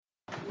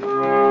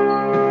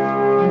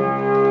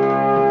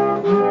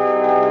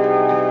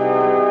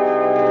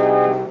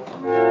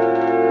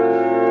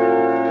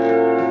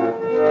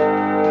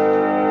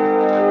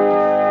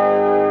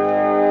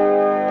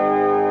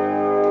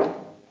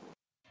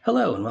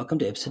welcome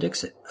to Ipse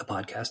Dixit, a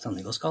podcast on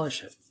legal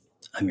scholarship.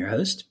 I'm your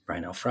host,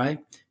 Brian L. Fry,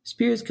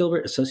 Spears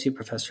Gilbert Associate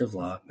Professor of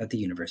Law at the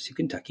University of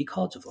Kentucky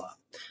College of Law.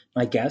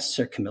 My guests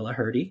are Camilla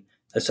Hurdy,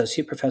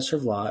 Associate Professor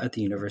of Law at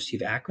the University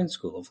of Akron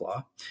School of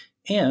Law,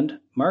 and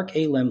Mark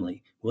A.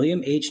 Lemley,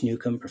 William H.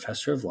 Newcomb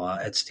Professor of Law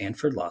at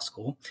Stanford Law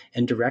School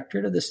and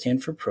Director of the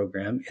Stanford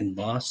Program in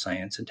Law,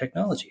 Science, and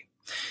Technology.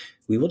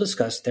 We will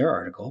discuss their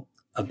article,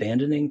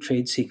 Abandoning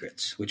Trade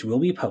Secrets, which will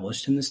be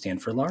published in the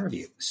Stanford Law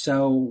Review.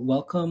 So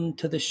welcome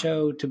to the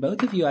show to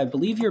both of you. I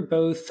believe you're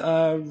both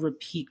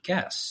repeat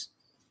guests.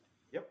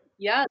 Yep.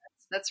 Yeah,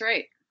 that's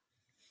right.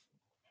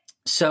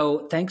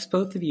 So thanks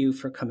both of you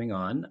for coming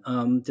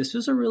on. This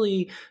was a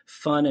really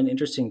fun and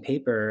interesting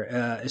paper,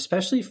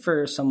 especially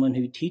for someone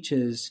who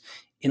teaches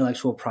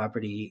intellectual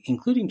property,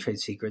 including trade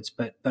secrets,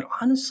 but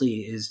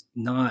honestly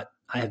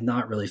I have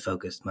not really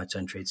focused much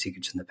on trade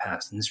secrets in the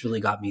past. And this really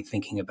got me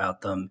thinking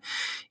about them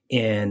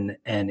in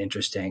an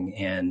interesting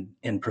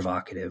and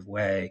provocative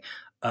way.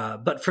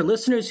 But for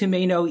listeners who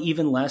may know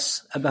even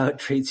less about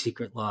trade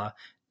secret law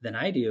than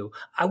I do,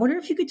 I wonder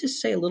if you could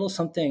just say a little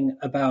something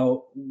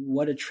about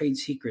what a trade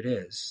secret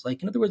is.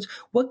 Like, in other words,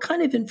 what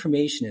kind of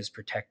information is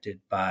protected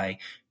by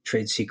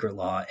trade secret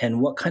law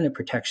and what kind of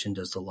protection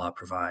does the law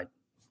provide?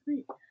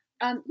 Great.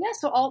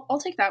 So I'll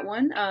take that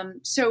one.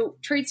 So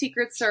trade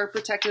secrets are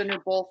protected under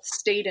both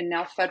state and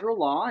now federal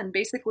law. And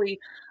basically,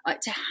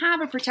 to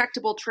have a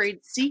protectable trade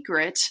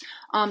secret,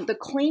 the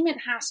claimant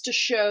has to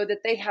show that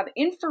they have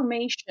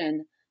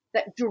information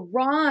that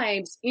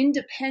derives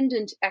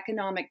independent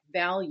economic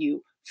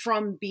value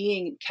from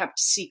being kept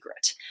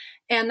secret.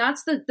 And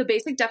that's the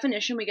basic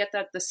definition. We get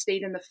that at the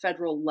state and the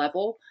federal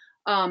level.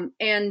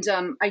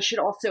 I should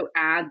also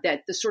add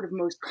that the sort of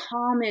most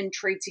common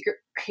trade secret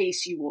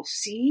case you will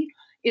see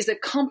is a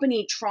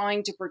company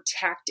trying to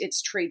protect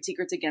its trade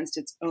secrets against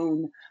its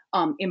own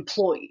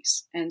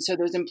employees. And so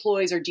those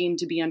employees are deemed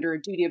to be under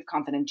a duty of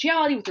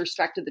confidentiality with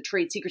respect to the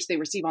trade secrets they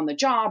receive on the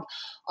job.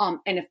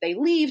 And if they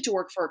leave to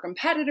work for a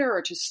competitor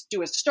or to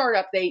do a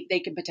startup, they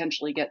can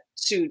potentially get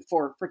sued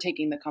for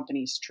taking the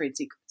company's trade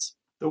secrets.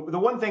 The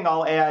one thing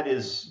I'll add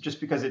is,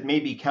 just because it may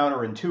be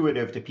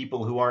counterintuitive to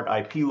people who aren't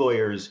IP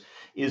lawyers,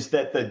 is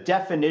that the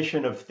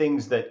definition of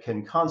things that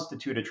can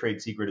constitute a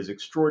trade secret is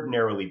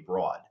extraordinarily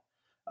broad.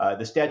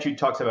 The statute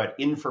talks about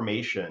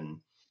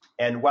information.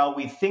 And while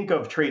we think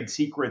of trade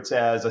secrets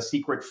as a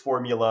secret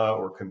formula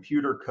or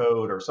computer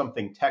code or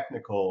something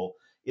technical,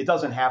 it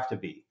doesn't have to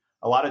be.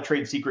 A lot of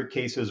trade secret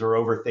cases are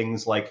over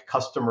things like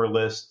customer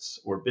lists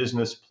or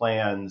business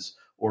plans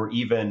or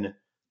even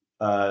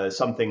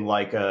something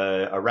like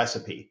a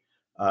recipe.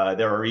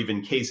 There are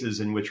even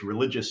cases in which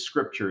religious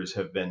scriptures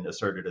have been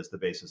asserted as the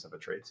basis of a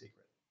trade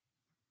secret.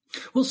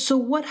 Well, so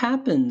what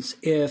happens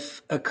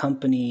if a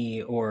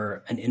company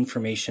or an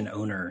information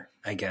owner,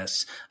 I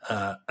guess,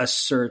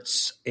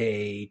 asserts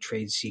a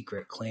trade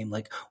secret claim?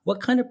 Like,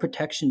 what kind of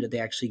protection do they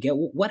actually get?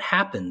 What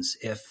happens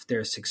if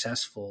they're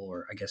successful,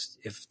 or I guess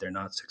if they're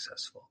not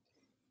successful?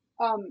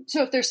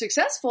 So if they're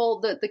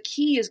successful, the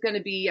key is going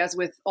to be, as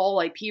with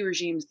all IP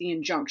regimes, the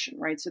injunction,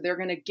 right? So they're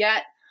going to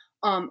get,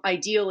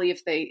 ideally,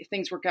 if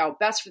things work out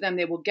best for them,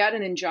 they will get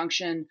an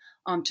injunction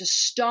to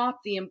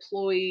stop the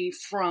employee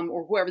from,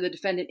 or whoever the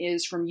defendant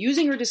is, from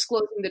using or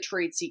disclosing the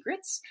trade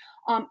secrets.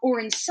 Or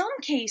in some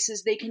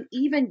cases, they can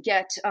even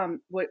get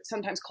what's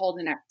sometimes called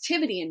an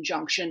activity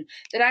injunction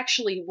that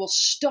actually will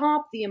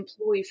stop the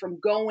employee from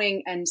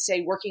going and,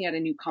 say, working at a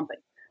new company.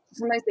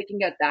 Sometimes they can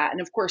get that.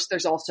 And of course,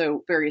 there's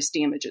also various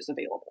damages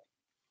available.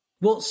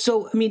 Well,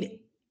 so, I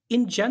mean,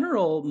 in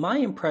general, my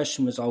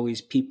impression was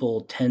always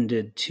people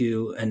tended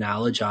to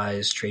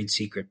analogize trade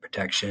secret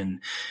protection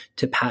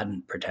to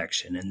patent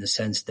protection, in the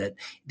sense that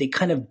they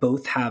kind of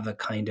both have a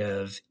kind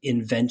of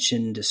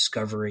invention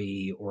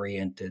discovery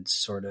oriented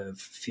sort of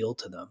feel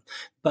to them.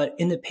 But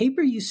in the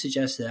paper, you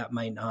suggest that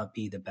might not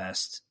be the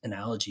best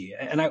analogy.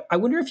 And I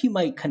wonder if you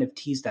might kind of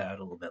tease that out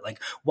a little bit.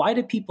 Like, why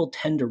do people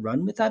tend to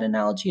run with that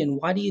analogy? And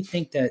why do you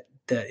think that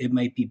it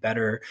might be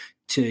better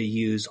to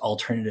use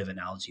alternative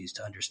analogies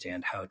to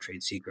understand how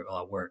trade secret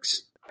law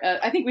works?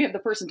 I think we have the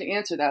person to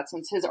answer that,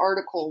 since his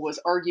article was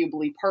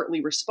arguably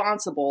partly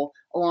responsible,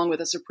 along with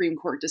a Supreme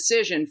Court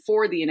decision,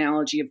 for the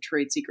analogy of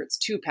trade secrets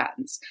to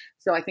patents.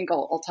 So I think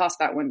I'll toss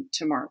that one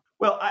to Mark.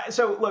 Well, I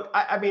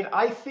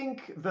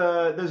think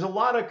there's a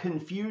lot of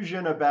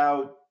confusion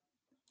about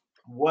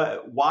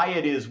why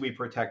it is we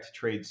protect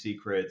trade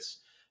secrets.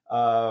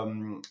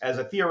 As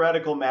a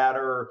theoretical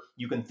matter,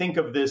 you can think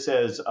of this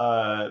as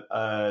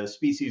a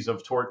species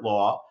of tort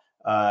law.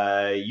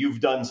 You've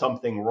done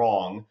something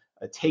wrong,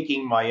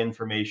 taking my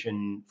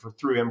information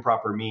through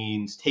improper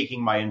means,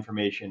 taking my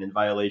information in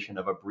violation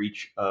of a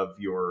breach of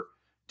your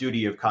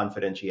duty of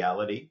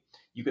confidentiality.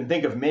 You can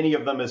think of many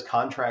of them as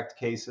contract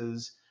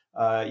cases.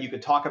 You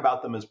could talk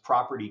about them as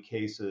property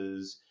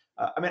cases.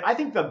 I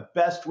think the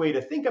best way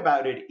to think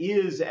about it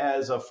is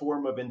as a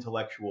form of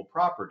intellectual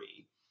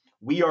property.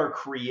 We are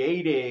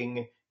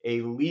creating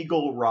a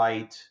legal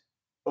right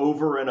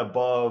over and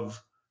above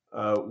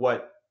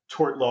what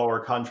tort law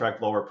or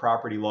contract law or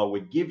property law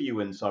would give you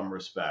in some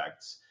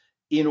respects.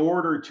 in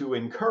order to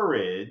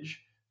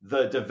encourage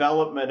the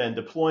development and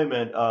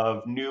deployment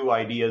of new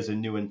ideas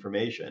and new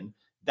information.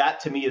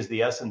 That, to me, is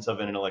the essence of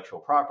an intellectual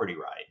property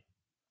right.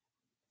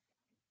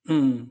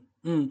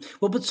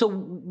 Well, but so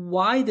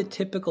why the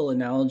typical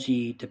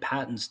analogy to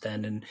patents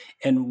then,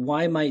 and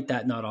why might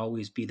that not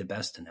always be the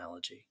best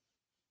analogy?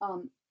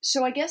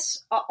 So I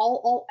guess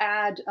I'll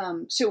add.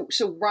 So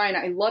Ryan,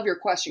 I love your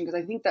question because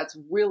I think that's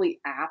really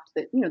apt.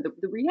 That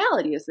the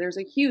reality is there's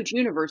a huge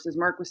universe, as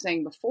Mark was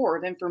saying before,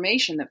 of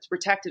information that's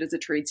protected as a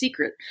trade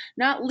secret,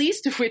 not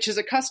least of which is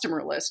a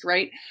customer list,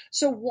 right?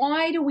 So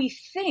why do we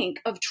think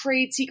of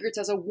trade secrets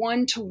as a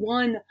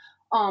one-to-one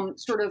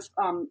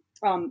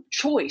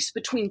choice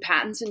between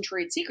patents and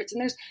trade secrets?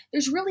 And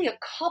there's really a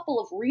couple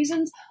of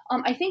reasons.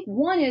 I think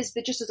one is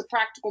that just as a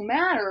practical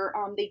matter,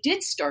 they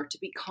did start to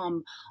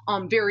become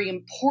very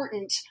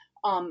important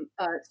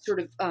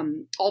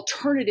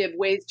alternative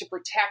ways to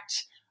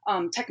protect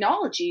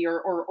technology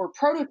or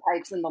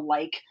prototypes and the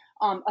like,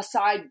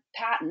 aside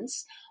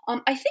patents.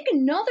 I think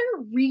another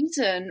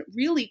reason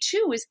really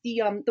too is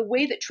the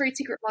way that trade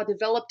secret law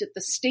developed at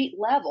the state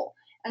level.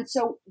 And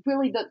so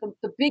really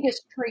the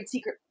biggest trade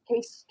secret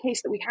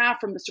case that we have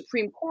from the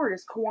Supreme Court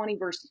is Kiwani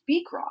versus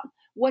Becron.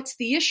 What's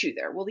the issue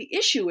there? Well, the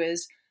issue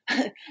is,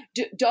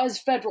 does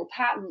federal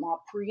patent law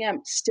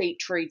preempt state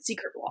trade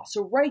secret law?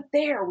 So right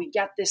there, we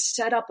get this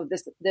setup of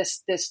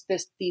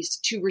these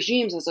two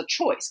regimes as a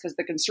choice, because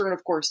the concern,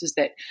 of course, is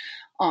that,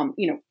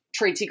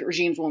 trade secret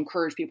regimes will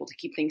encourage people to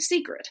keep things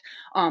secret,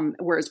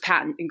 whereas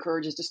patent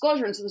encourages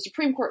disclosure. And so the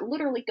Supreme Court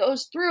literally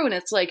goes through and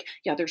it's like,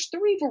 yeah, there's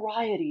three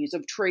varieties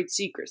of trade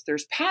secrets.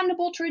 There's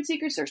patentable trade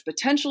secrets, there's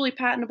potentially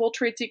patentable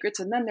trade secrets,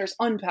 and then there's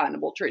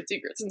unpatentable trade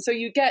secrets. And so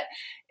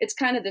it's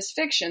kind of this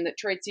fiction that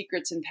trade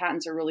secrets and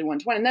patents are really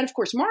one-to-one. And then, of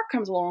course, Mark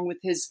comes along with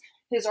his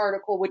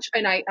article, which,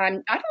 and I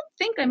don't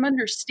think I'm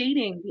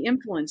understating the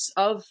influence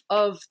of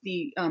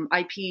the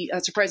IP,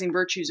 surprising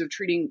virtues of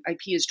treating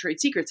IP as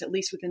trade secrets, at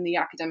least within the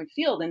academic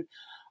field. And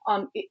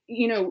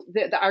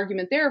the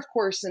argument there, of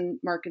course, and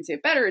Mark can say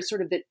it better, is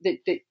sort of that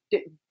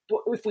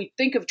if we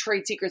think of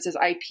trade secrets as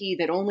IP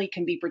that only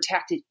can be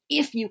protected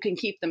if you can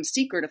keep them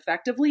secret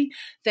effectively,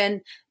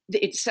 then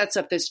it sets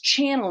up this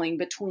channeling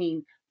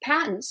between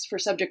patents for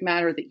subject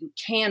matter that you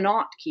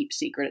cannot keep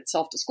secret, it's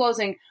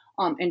self-disclosing,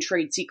 and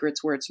trade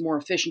secrets where it's more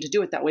efficient to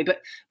do it that way.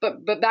 But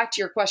back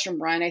to your question,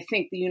 Brian, I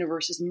think the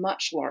universe is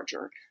much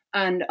larger.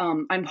 And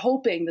I'm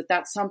hoping that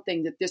that's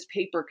something that this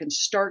paper can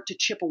start to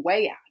chip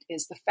away at,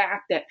 is the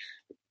fact that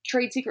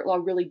trade secret law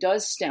really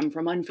does stem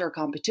from unfair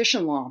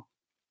competition law.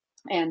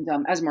 And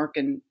as Mark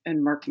and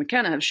Mark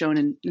McKenna have shown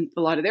in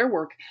a lot of their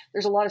work,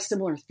 there's a lot of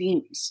similar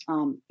themes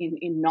in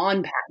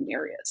non-patent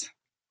areas.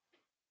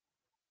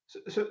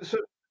 So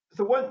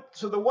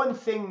the one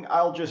thing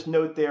I'll just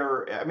note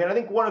there, I mean, I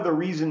think one of the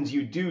reasons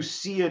you do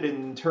see it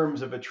in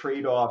terms of a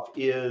trade-off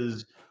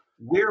is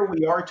where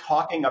we are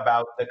talking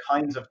about the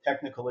kinds of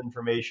technical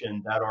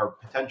information that are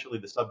potentially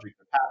the subject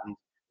of patent,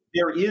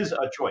 there is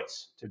a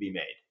choice to be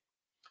made.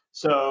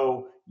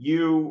 So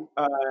if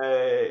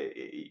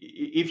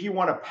you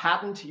want to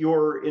patent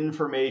your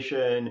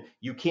information,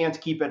 you can't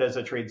keep it as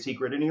a trade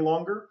secret any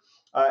longer.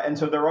 And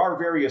so there are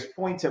various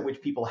points at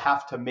which people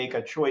have to make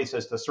a choice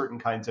as to certain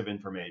kinds of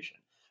information.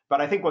 But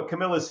I think what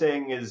Camilla is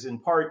saying is in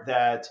part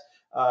that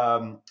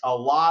a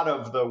lot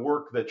of the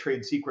work that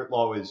trade secret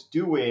law is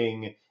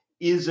doing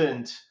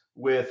isn't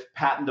with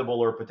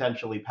patentable or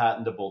potentially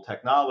patentable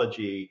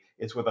technology.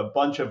 It's with a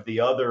bunch of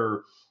the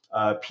other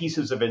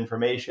pieces of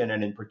information,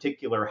 and in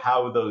particular,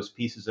 how those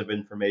pieces of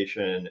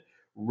information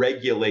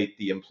regulate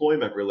the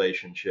employment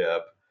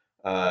relationship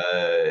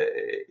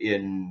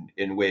in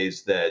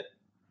ways that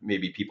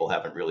maybe people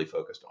haven't really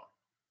focused on.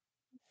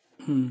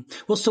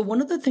 Well, so one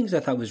of the things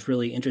I thought was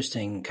really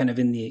interesting kind of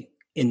in the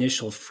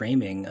initial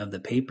framing of the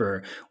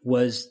paper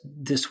was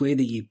this way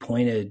that you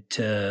pointed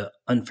to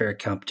unfair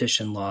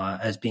competition law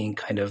as being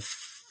kind of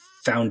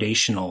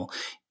foundational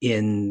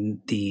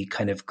in the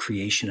kind of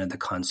creation of the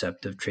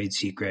concept of trade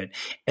secret,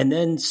 and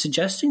then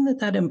suggesting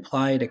that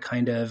implied a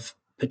kind of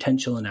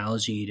potential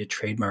analogy to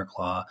trademark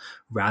law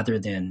rather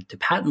than to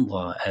patent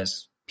law,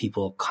 as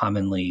people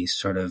commonly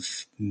sort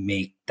of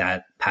make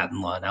that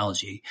patent law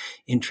analogy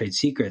in trade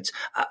secrets,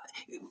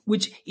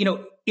 which,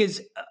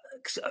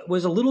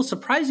 was a little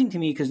surprising to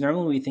me, because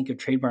normally we think of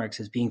trademarks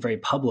as being very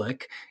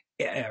public,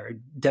 or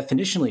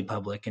definitionally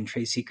public, and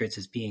trade secrets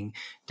as being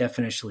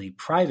definitionally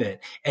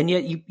private. And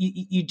yet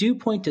you do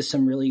point to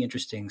some really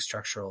interesting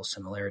structural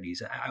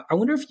similarities. I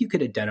wonder if you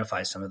could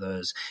identify some of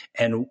those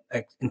and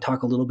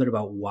talk a little bit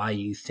about why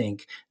you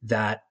think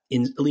that,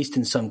 at least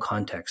in some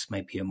contexts,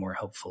 might be a more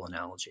helpful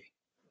analogy.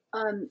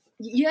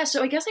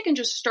 So I guess I can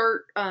just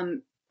start.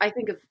 I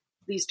think of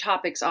these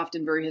topics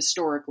often very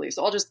historically.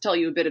 So I'll just tell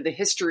you a bit of the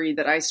history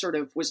that I sort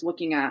of was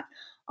looking at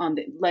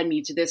that led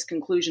me to this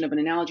conclusion of an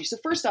analogy. So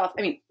first off,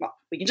 we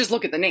can just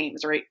look at the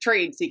names, right?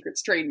 Trade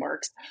secrets,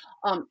 trademarks.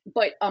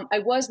 But I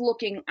was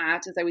looking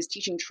at, as I was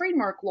teaching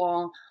trademark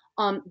law,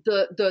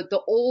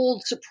 the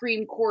old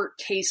Supreme Court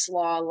case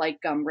law, like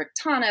Rick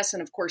Tanis,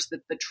 and of course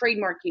the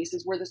trademark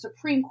cases, where the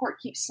Supreme Court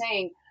keeps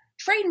saying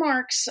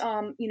trademarks,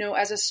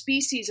 as a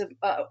species of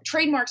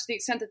trademarks, to the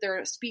extent that they're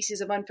a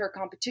species of unfair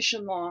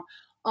competition law,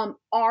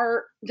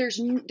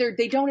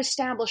 they don't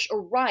establish a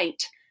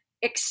right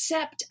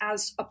except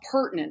as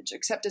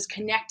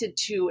connected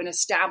to an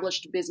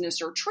established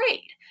business or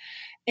trade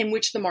in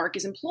which the mark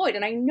is employed.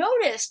 And I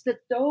noticed that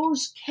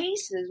those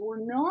cases were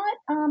not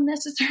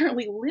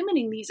necessarily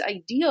limiting these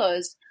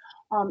ideas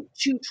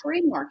to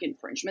trademark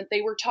infringement.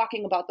 They were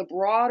talking about the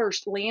broader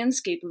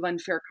landscape of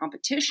unfair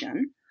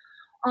competition.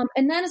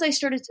 And then as I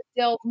started to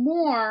delve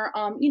more,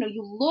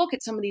 you look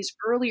at some of these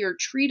earlier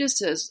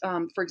treatises,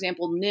 for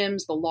example,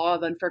 NIMS, the Law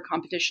of Unfair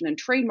Competition and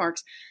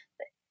Trademarks.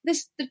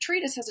 The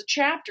treatise has a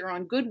chapter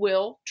on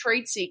goodwill,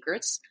 trade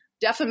secrets,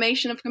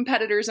 defamation of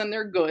competitors and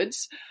their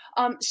goods.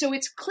 So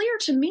it's clear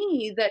to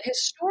me that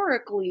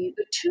historically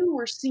the two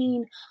were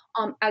seen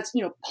as,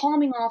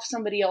 palming off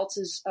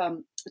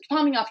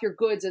your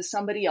goods as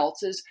somebody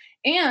else's,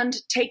 and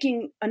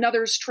taking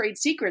another's trade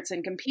secrets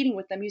and competing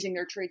with them using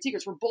their trade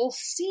secrets were both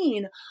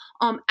seen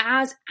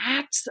as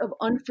acts of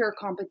unfair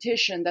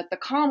competition that the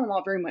common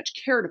law very much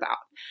cared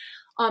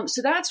about.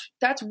 So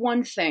that's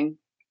one thing.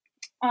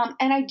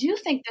 And I do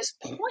think this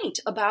point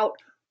about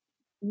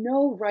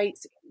no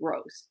rights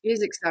gross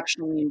is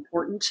exceptionally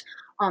important.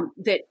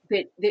 That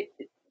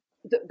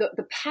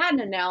the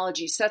patent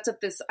analogy sets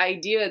up this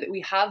idea that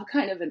we have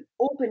kind of an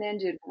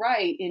open-ended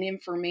right in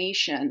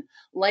information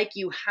like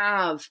you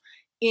have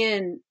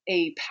in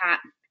a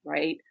patent,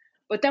 right?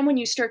 But then when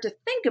you start to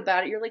think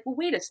about it, you're like, well,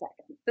 wait a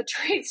second. The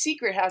trade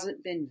secret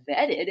hasn't been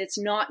vetted. It's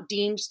not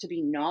deemed to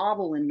be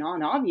novel and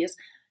non-obvious.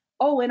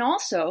 Oh, and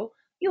also,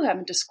 you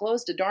haven't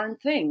disclosed a darn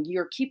thing.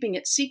 You're keeping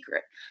it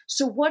secret.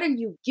 So what are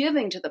you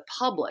giving to the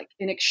public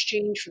in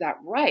exchange for that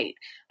right?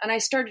 And I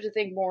started to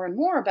think more and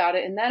more about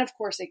it. And then, of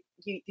course,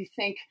 you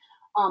think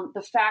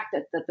the fact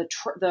that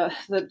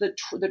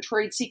the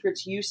trade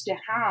secrets used to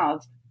have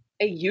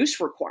a use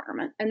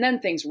requirement, and then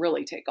things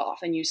really take off.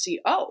 And you see,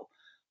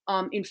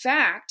 in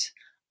fact,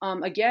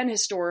 again,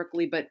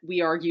 historically, but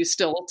we argue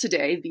still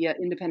today via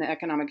independent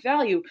economic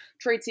value,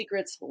 trade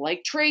secrets,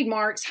 like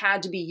trademarks,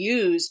 had to be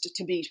used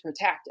to be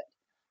protected.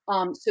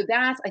 So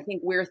that's, I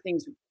think, where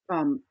things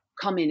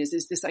come in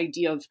is this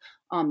idea of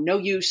no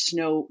use,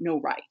 no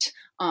right.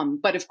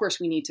 But of course,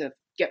 we need to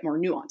get more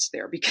nuanced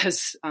there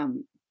because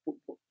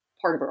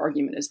part of our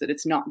argument is that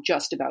it's not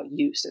just about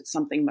use. It's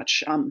something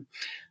much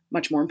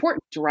more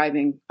important,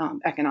 deriving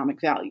economic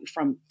value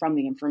from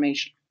the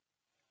information.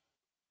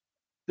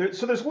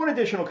 So there's one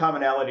additional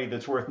commonality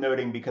that's worth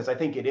noting because I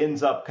think it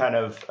ends up kind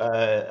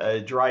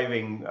of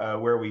driving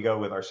where we go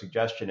with our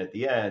suggestion at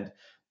the end.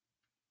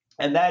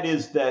 And that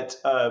is that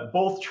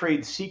both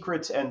trade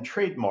secrets and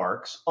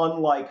trademarks,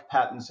 unlike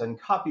patents and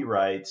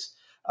copyrights,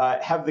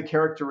 have the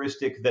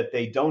characteristic that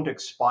they don't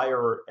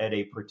expire at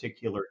a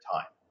particular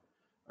time.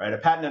 Right? A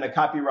patent and a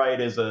copyright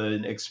is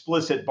an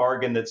explicit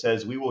bargain that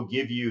says we will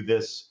give you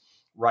this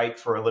right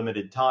for a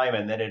limited time,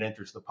 and then it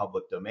enters the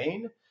public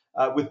domain.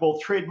 With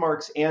both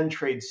trademarks and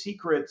trade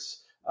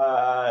secrets,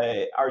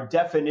 our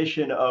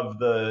definition of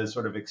the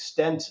sort of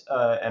extent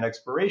and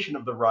expiration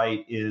of the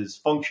right is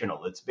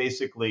functional. It's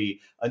basically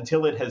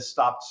until it has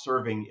stopped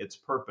serving its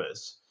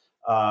purpose.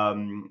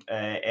 And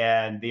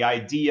the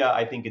idea,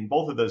 I think, in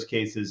both of those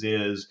cases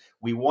is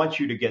we want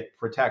you to get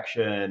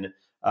protection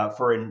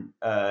for an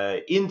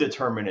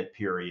indeterminate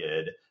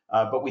period,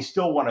 but we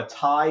still want to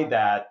tie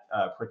that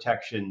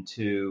protection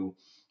to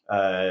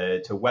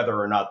whether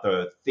or not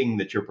the thing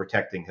that you're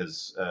protecting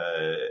is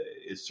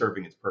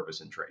serving its purpose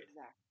in trade.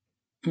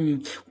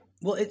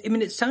 Well,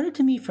 it sounded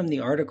to me from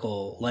the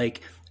article like,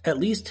 at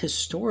least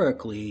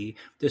historically,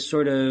 this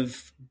sort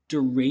of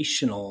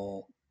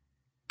durational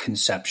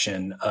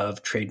conception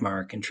of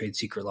trademark and trade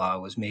secret law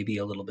was maybe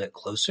a little bit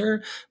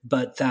closer,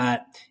 but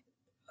that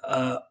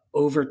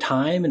over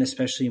time, and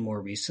especially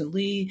more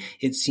recently,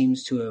 it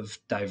seems to have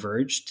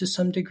diverged to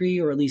some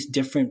degree, or at least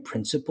different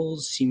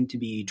principles seem to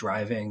be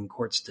driving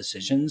courts'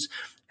 decisions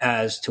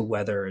as to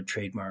whether a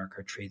trademark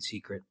or trade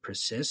secret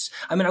persists.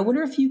 I mean, I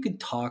wonder if you could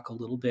talk a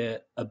little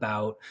bit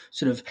about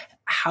sort of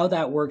how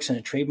that works in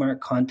a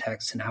trademark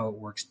context and how it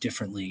works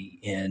differently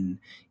in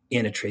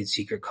a trade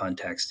secret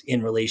context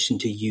in relation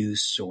to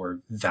use or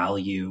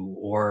value,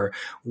 or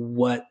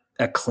what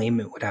a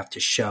claimant would have to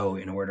show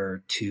in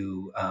order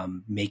to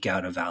make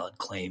out a valid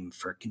claim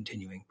for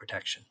continuing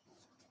protection.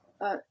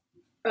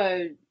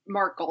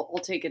 Mark,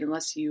 I'll take it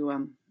unless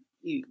you.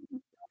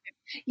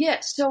 Yeah.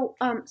 So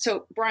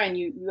Brian,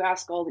 you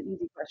ask all the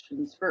easy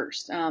questions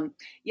first.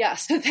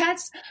 So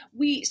that's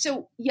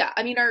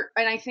I mean,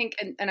 and I think,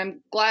 and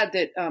I'm glad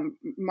that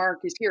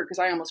Mark is here because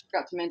I almost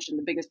forgot to mention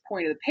the biggest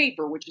point of the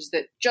paper, which is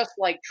that just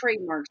like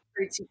trademarks,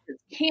 trade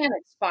secrets can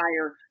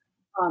expire.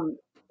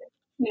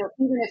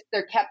 Even if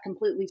they're kept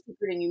completely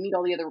secret and you meet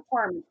all the other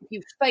requirements, if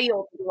you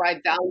fail to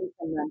derive value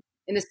from them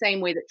in the same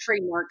way that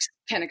trademarks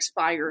can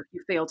expire if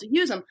you fail to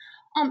use them.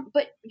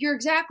 But you're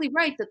exactly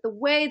right that the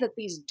way that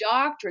these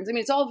doctrines, I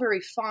mean, it's all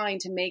very fine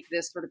to make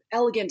this sort of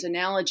elegant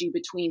analogy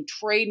between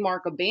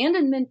trademark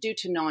abandonment due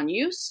to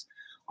non-use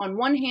on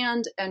one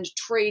hand, and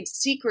trade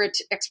secret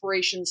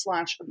expiration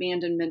 /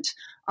 abandonment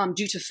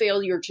due to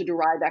failure to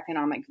derive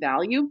economic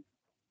value.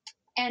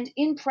 And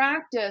in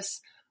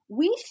practice,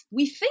 we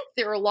think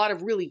there are a lot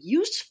of really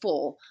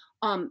useful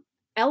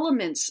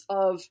elements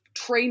of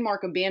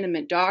trademark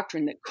abandonment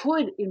doctrine that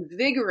could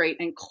invigorate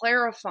and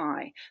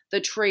clarify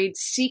the trade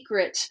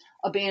secret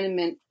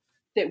abandonment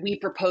that we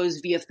propose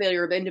via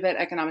failure of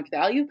independent economic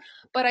value.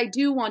 But I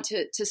do want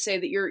to say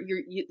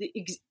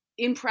that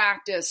in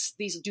practice,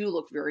 these do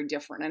look very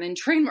different. And in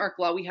trademark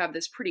law, we have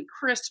this pretty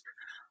crisp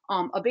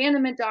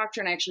abandonment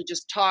doctrine. I actually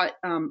just taught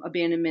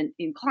abandonment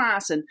in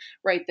class, and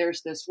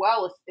there's this.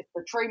 Well, if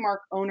the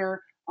trademark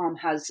owner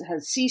has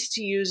ceased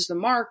to use the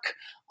mark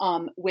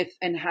and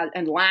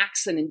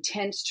lacks an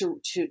intent to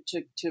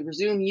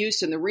resume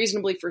use in the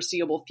reasonably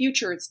foreseeable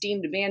future, it's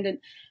deemed abandoned.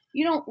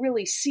 You don't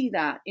really see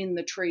that in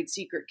the trade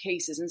secret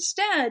cases.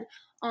 Instead,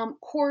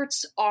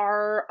 courts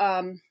are,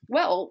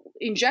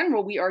 in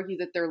general, we argue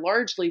that they're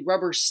largely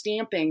rubber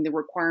stamping the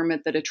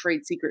requirement that a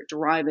trade secret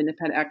derive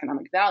independent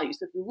economic value.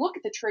 So if you look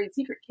at the trade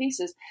secret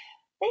cases,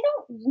 they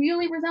don't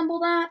really resemble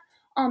that.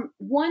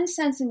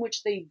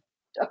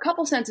 A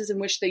couple senses in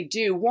which they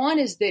do. One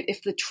is that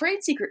if the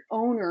trade secret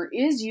owner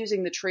is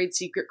using the trade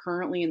secret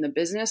currently in the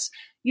business,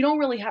 you don't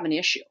really have an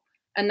issue.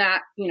 And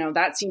that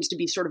seems to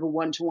be sort of a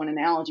one-to-one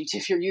analogy to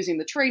if you're using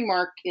the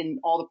trademark in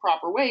all the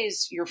proper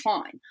ways, you're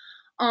fine.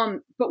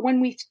 But when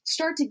we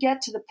start to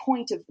get to the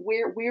point of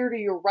where do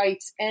your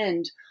rights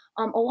end,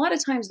 a lot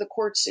of times the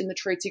courts in the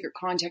trade secret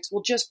context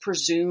will just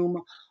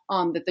presume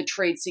that the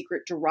trade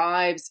secret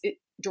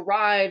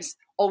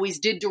always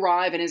did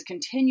derive, and is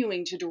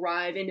continuing to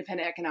derive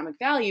independent economic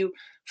value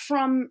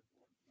from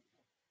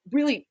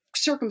really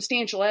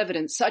circumstantial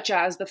evidence, such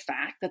as the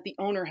fact that the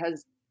owner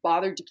has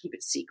bothered to keep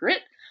it secret,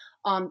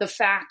 the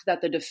fact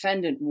that the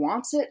defendant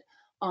wants it,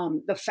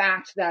 the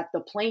fact that the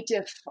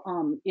plaintiff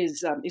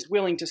is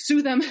willing to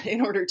sue them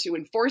in order to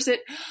enforce it.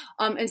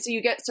 And so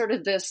you get sort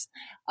of this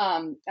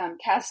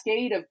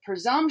cascade of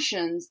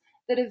presumptions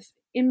that have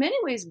in many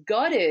ways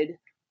gutted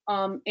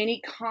any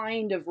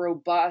kind of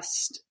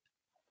robust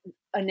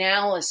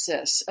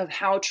analysis of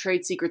how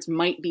trade secrets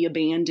might be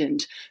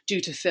abandoned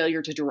due to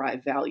failure to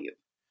derive value.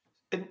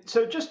 And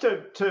so just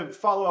to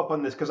follow up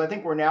on this, because I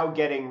think we're now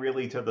getting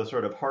really to the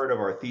sort of heart of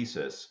our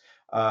thesis,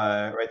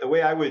 right? The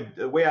way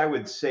I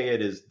would say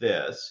it is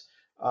this: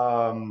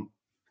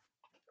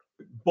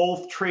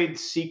 both trade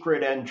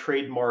secret and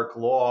trademark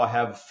law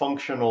have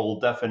functional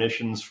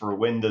definitions for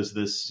when does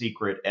this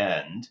secret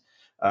end,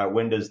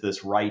 when does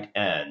this right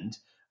end.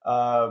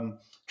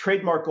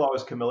 Trademark law,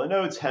 as Camilla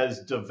notes,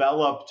 has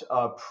developed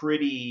a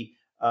pretty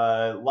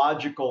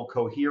logical,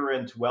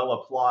 coherent,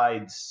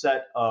 well-applied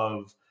set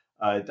of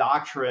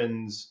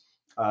doctrines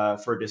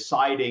for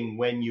deciding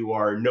when you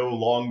are no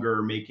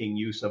longer making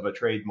use of a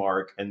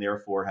trademark and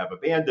therefore have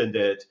abandoned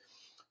it.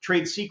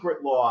 Trade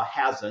secret law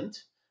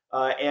hasn't.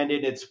 And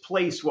in its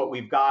place, what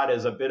we've got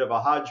is a bit of a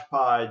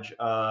hodgepodge,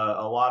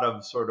 a lot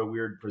of sort of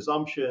weird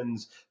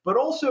presumptions, but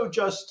also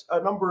just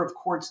a number of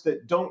courts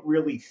that don't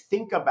really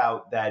think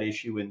about that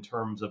issue in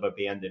terms of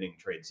abandoning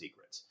trade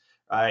secrets.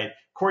 Right?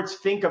 Courts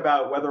think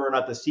about whether or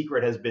not the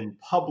secret has been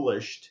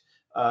published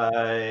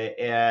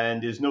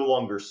and is no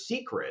longer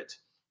secret,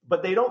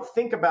 but they don't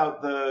think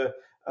about the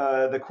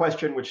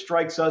question, which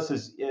strikes us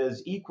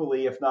as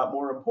equally, if not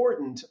more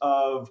important,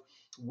 of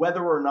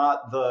whether or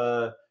not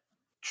the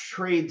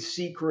trade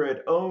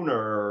secret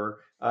owner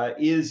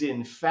is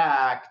in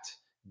fact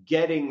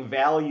getting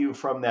value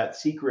from that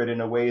secret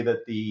in a way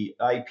that the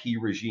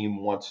IP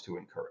regime wants to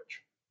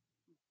encourage.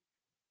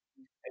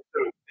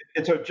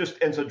 And so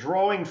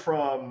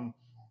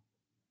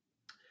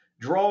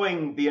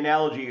drawing the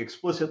analogy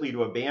explicitly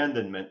to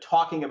abandonment,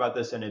 talking about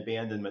this in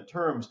abandonment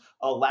terms,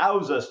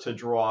 allows us to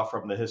draw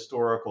from the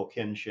historical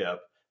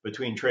kinship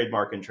between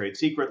trademark and trade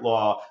secret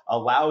law,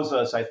 allows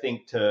us, I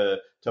think, to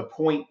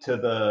point to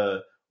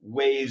the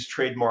ways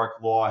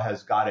trademark law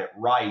has got it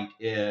right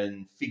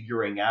in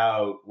figuring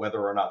out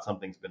whether or not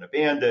something's been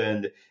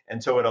abandoned.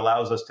 And so it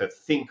allows us to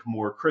think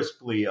more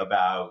crisply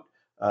about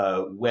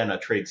when a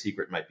trade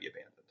secret might be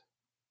abandoned.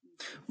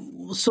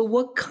 So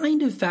what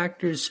kind of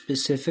factors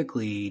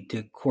specifically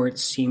do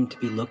courts seem to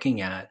be looking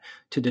at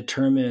to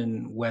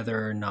determine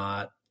whether or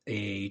not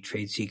a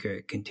trade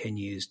secret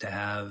continues to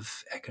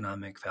have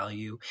economic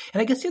value?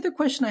 And I guess the other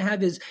question I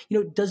have is,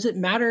 does it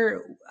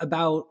matter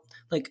about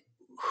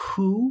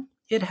who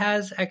it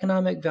has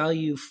economic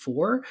value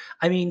for?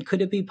 I mean,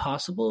 could it be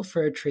possible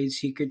for a trade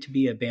secret to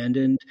be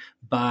abandoned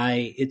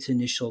by its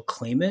initial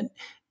claimant,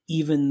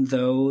 even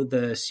though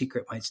the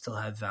secret might still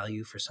have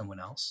value for someone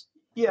else?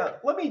 Yeah,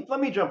 let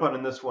me jump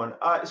on this one.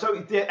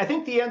 So I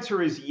think the answer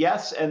is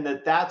yes, and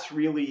that's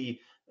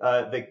really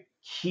the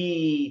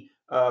key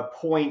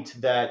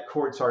point that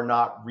courts are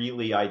not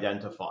really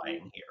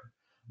identifying here.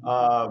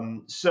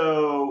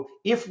 So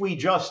if we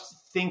just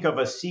think of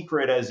a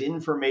secret as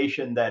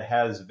information that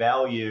has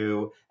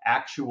value,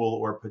 actual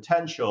or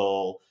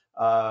potential,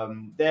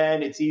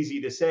 then it's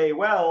easy to say,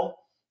 well,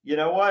 you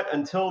know what?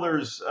 Until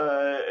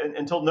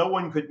no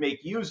one could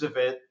make use of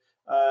it,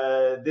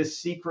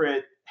 this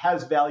secret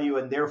has value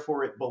and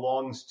therefore it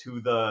belongs to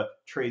the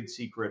trade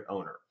secret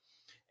owner.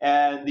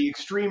 And the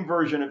extreme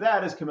version of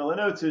that, as Camilla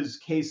notes, is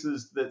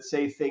cases that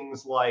say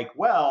things like,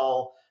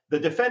 well, the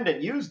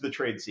defendant used the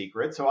trade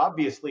secret, so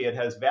obviously it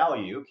has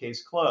value,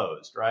 case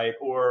closed, right?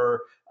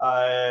 Or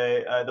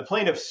the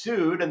plaintiff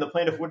sued and the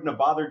plaintiff wouldn't have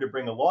bothered to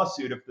bring a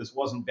lawsuit if this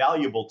wasn't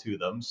valuable to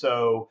them,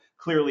 so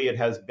clearly it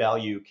has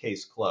value,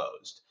 case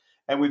closed.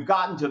 And we've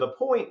gotten to the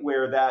point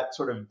where that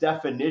sort of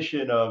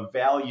definition of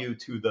value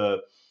to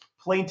the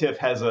plaintiff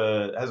has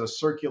a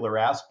circular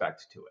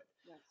aspect to it.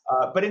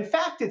 But in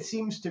fact, it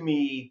seems to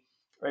me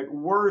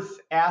worth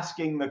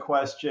asking the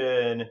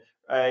question,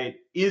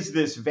 is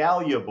this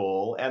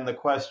valuable? And the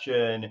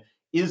question,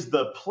 is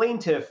the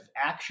plaintiff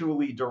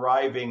actually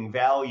deriving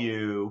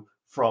value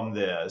from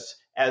this,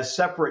 as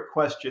separate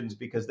questions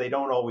because they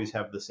don't always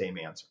have the same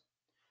answer.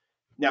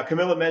 Now,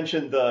 Camilla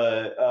mentioned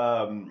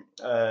the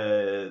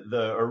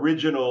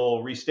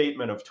original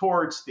restatement of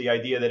torts, the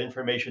idea that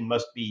information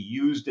must be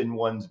used in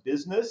one's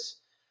business.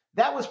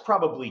 That was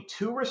probably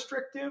too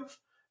restrictive.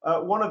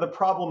 One of the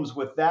problems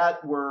with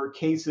that were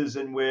cases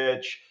in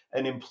which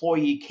an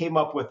employee came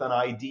up with an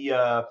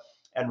idea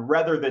and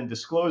rather than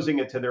disclosing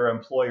it to their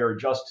employer,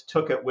 just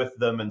took it with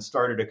them and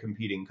started a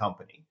competing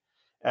company.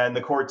 And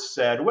the courts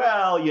said,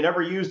 well, you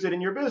never used it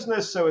in your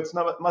business, so it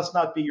must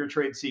not be your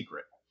trade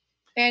secret.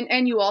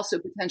 And you also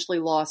potentially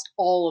lost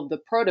all of the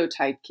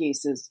prototype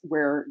cases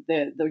where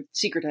the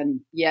secret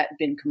hadn't yet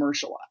been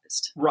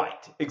commercialized.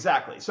 Right,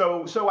 exactly.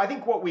 So I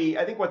think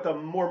what the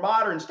more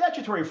modern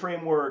statutory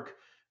framework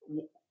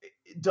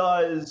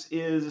does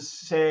is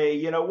say,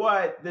 you know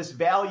what, this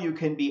value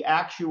can be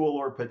actual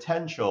or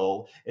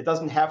potential. It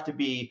doesn't have to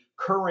be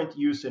current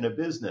use in a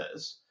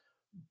business.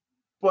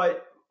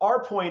 But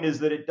our point is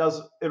that it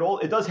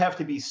does have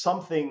to be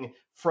something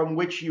from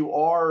which you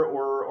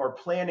are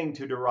planning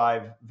to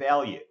derive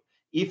value.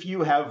 If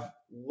you have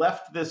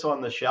left this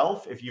on the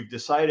shelf, if you've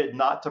decided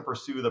not to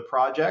pursue the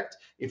project,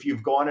 if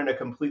you've gone in a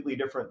completely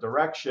different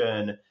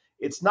direction,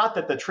 it's not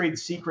that the trade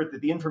secret,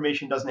 that the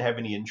information doesn't have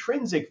any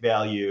intrinsic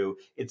value.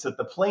 It's that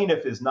the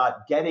plaintiff is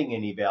not getting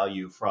any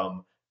value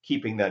from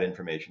keeping that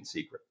information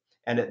secret.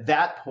 And at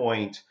that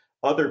point,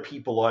 other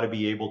people ought to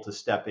be able to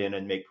step in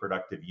and make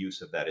productive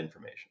use of that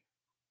information.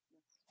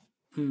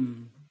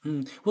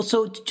 Well,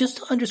 so just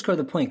to underscore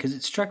the point, because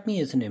it struck me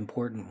as an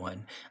important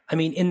one. I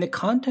mean, in the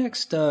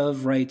context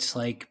of rights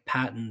like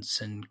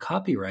patents and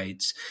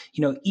copyrights,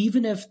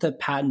 even if the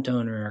patent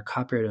owner or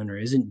copyright owner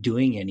isn't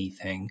doing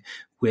anything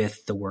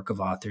with the work of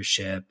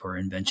authorship or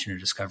invention or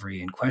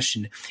discovery in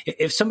question,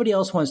 if somebody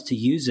else wants to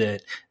use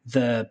it,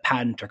 the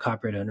patent or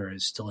copyright owner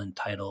is still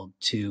entitled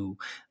to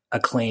a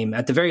claim,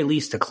 at the very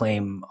least, a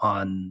claim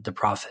on the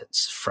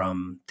profits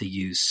from the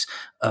use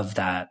of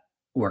that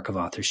work of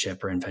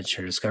authorship or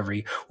invention or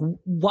discovery.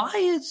 Why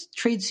is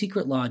trade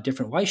secret law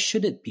different? Why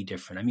should it be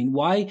different? I mean,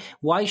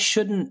 why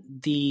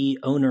shouldn't the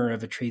owner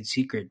of a trade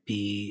secret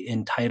be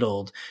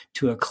entitled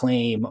to a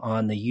claim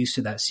on the use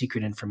of that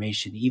secret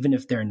information, even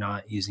if they're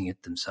not using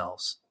it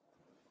themselves?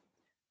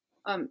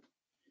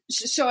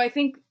 So I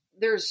think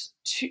there's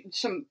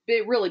some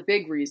really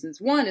big reasons.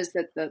 One is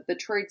that the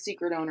trade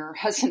secret owner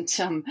hasn't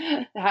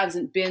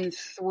been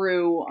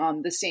through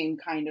the same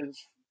kind of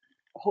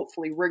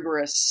hopefully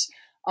rigorous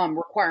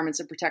requirements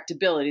of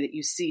protectability that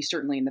you see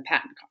certainly in the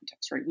patent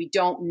context, right? We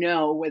don't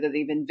know whether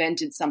they've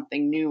invented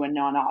something new and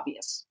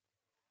non-obvious.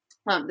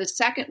 The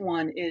second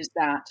one is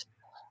that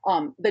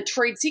the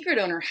trade secret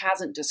owner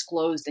hasn't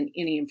disclosed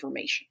any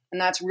information. And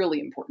that's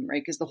really important,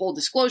 right? Because the whole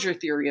disclosure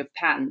theory of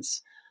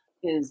patents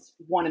is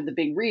one of the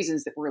big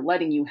reasons that we're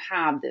letting you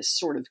have this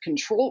sort of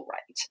control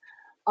right.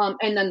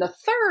 And then the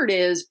third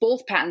is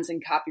both patents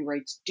and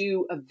copyrights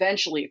do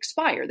eventually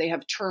expire. They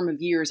have term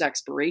of years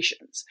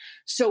expirations.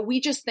 So we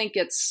just think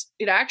it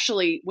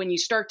actually, when you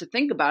start to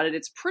think about it,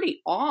 it's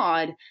pretty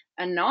odd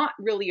and not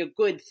really a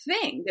good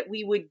thing that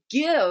we would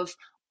give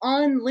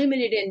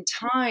unlimited in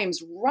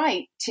times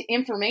right to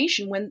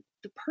information when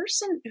the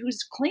person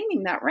who's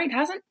claiming that right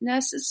hasn't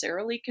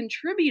necessarily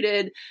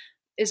contributed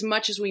as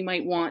much as we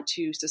might want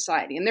to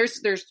society. And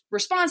there's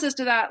responses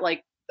to that,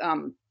 like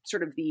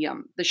sort of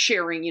the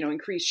sharing,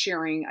 increased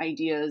sharing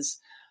ideas.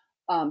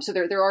 So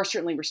there are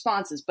certainly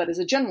responses, but as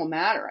a general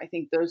matter, I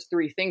think those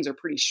three things are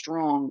pretty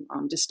strong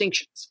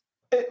distinctions.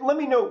 Let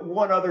me note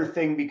one other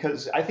thing,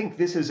 because I think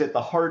this is at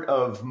the heart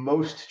of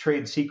most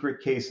trade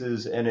secret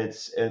cases, and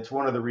it's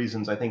one of the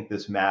reasons I think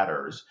this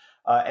matters.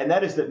 And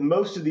that is that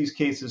most of these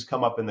cases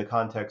come up in the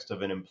context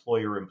of an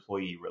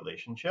employer-employee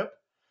relationship.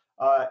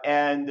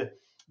 And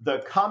the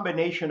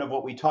combination of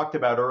what we talked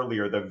about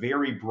earlier, the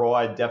very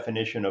broad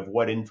definition of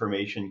what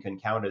information can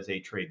count as a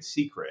trade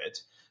secret,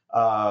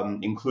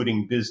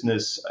 including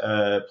business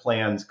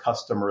plans,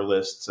 customer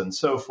lists, and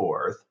so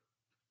forth,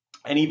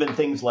 and even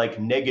things like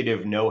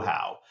negative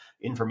know-how,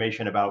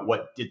 information about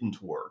what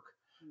didn't work.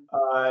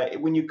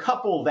 When you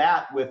couple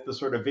that with the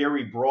sort of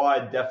very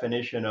broad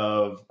definition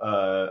of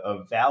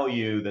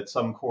value that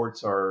some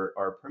courts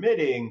are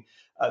permitting,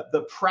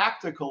 the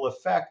practical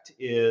effect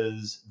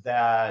is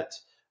that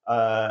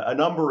a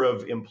number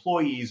of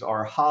employees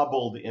are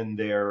hobbled in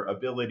their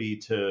ability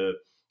to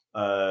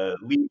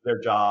leave their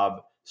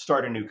job,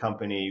 start a new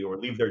company, or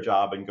leave their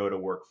job and go to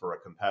work for a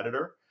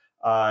competitor.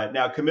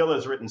 Now, Camilla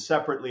has written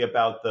separately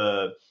about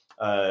the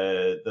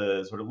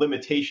sort of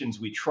limitations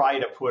we try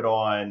to put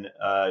on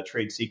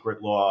trade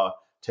secret law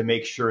to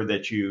make sure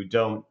that you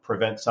don't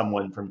prevent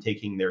someone from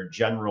taking their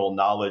general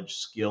knowledge,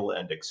 skill,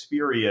 and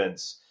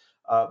experience.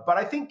 But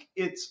I think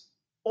it's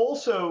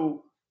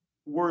also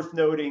worth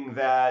noting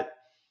that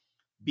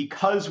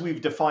because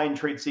we've defined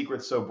trade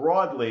secrets so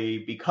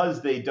broadly,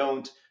 because they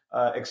don't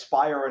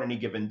expire on any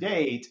given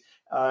date,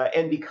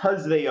 and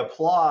because they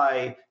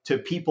apply to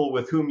people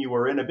with whom you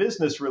are in a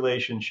business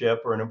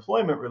relationship or an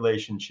employment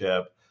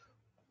relationship,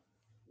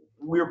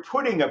 we're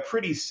putting a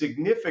pretty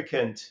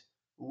significant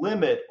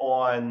limit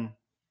on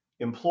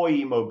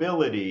employee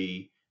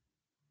mobility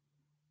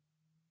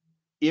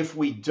if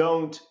we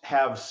don't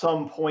have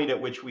some point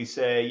at which we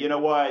say, you know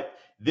what,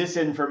 this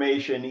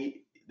information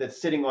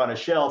that's sitting on a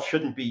shelf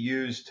shouldn't be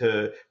used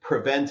to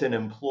prevent an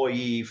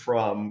employee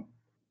from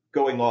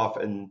going off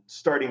and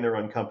starting their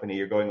own company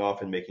or going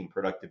off and making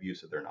productive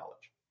use of their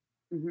knowledge.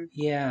 Mm-hmm.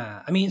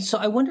 Yeah. So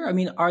I wonder,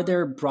 are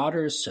there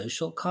broader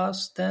social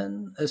costs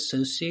then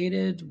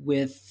associated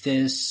with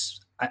this?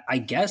 I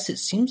guess it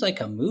seems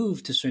like a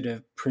move to sort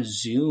of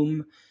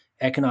presume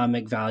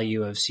economic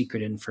value of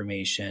secret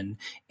information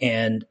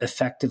and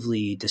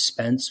effectively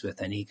dispense with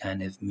any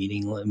kind of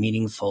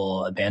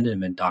meaningful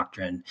abandonment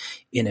doctrine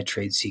in a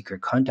trade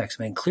secret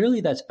context. Clearly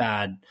that's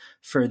bad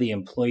for the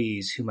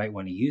employees who might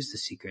want to use the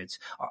secrets.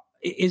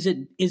 Is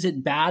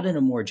it bad in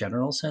a more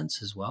general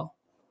sense as well?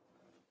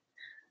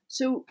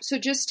 So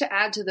just to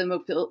add to the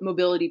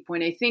mobility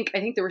point, I think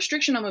the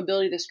restriction on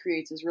mobility this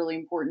creates is really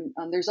important.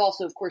 There's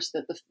also, of course,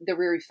 the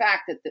very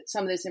fact that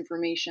some of this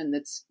information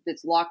that's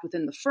locked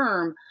within the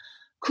firm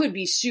could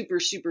be super,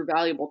 super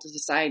valuable to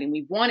society. And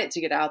we want it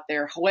to get out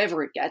there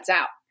however it gets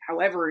out,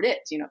 however it is.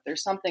 If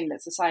there's something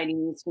that society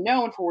needs to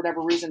know and for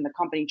whatever reason the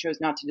company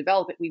chose not to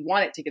develop it, we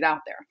want it to get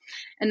out there.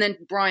 And then,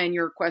 Brian,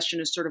 your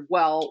question is sort of,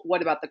 well,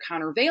 what about the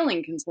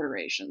countervailing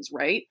considerations,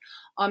 right?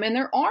 And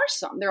there are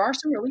some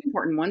really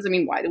important ones.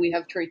 Why do we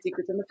have trade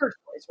secrets in the first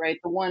place, right?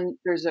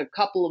 There's a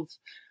couple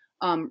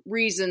of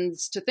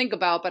reasons to think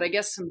about, but I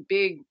guess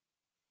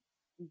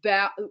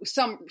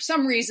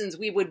some reasons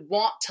we would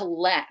want to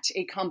let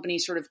a company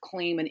sort of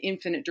claim an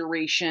infinite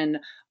duration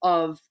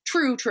of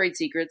true trade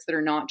secrets that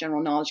are not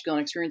general knowledge, skill,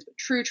 and experience, but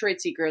true trade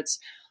secrets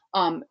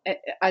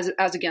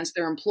as against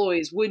their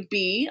employees would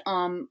be,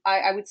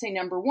 I would say,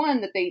 number one,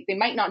 that they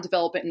might not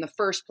develop it in the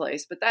first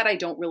place, but that I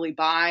don't really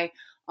buy.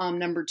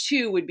 Number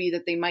two would be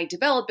that they might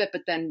develop it,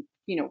 but then,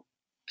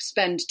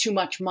 spend too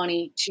much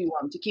money to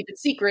keep it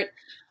secret.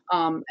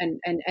 And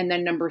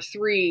then number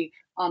three,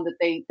 that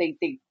they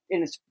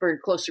and it's very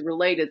closely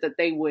related, that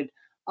they would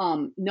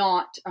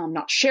not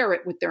share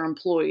it with their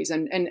employees.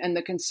 And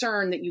the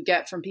concern that you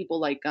get from people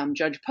like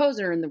Judge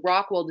Posner in the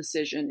Rockwell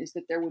decision is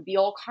that there would be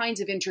all kinds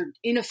of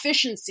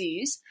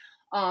inefficiencies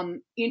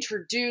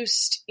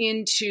introduced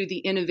into the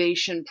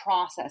innovation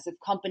process if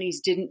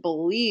companies didn't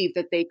believe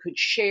that they could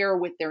share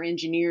with their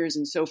engineers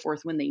and so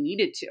forth when they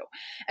needed to.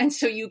 And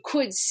so you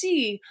could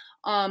see,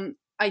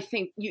 I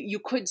think you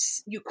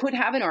could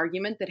have an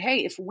argument that, hey,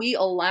 if we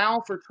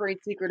allow for trade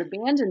secret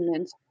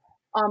abandonment,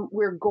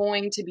 we're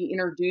going to be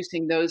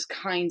introducing those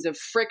kinds of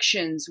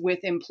frictions with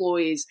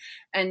employees.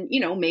 And,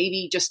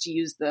 maybe just to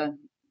use the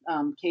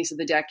case of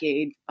the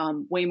decade,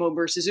 Waymo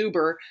versus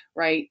Uber,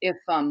 right?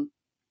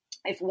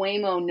 If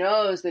Waymo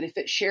knows that if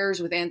it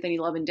shares with Anthony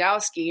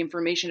Lewandowski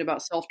information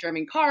about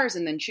self-driving cars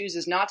and then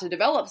chooses not to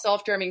develop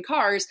self-driving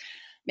cars,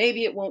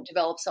 maybe it won't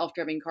develop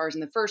self-driving cars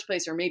in the first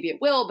place, or maybe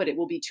it will, but it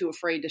will be too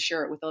afraid to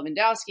share it with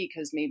Lewandowski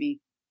because maybe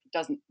it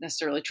doesn't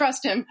necessarily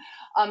trust him.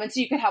 And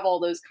so you could have all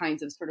those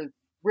kinds of sort of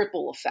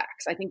ripple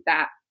effects. I think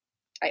that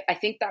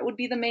would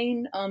be the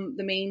main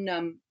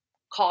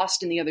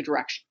cost in the other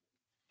direction.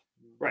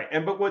 Right.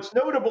 But what's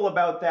notable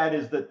about that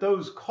is that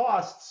those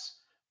costs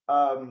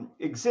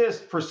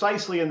exist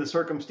precisely in the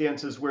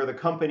circumstances where the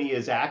company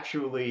has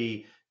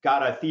actually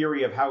got a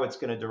theory of how it's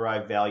going to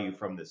derive value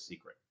from this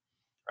secret.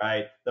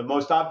 Right. The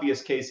most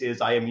obvious case is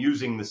I am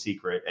using the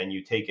secret and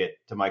you take it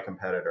to my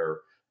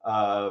competitor.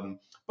 But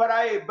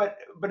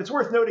it's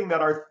worth noting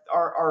that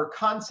our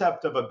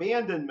concept of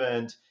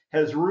abandonment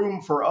has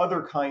room for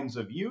other kinds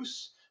of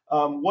use.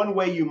 One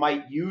way you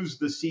might use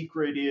the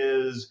secret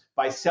is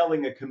by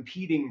selling a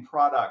competing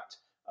product.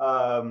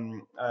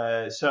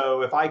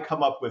 So if I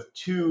come up with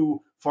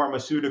two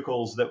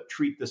pharmaceuticals that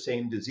treat the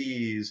same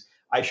disease,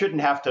 I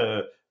shouldn't have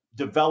to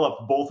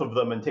develop both of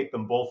them and take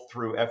them both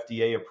through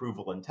FDA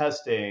approval and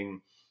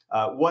testing.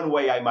 One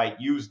way I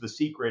might use the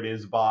secret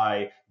is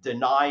by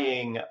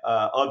denying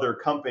other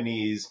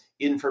companies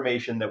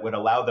information that would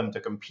allow them to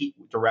compete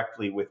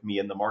directly with me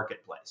in the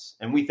marketplace.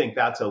 And we think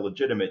that's a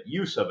legitimate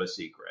use of a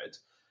secret.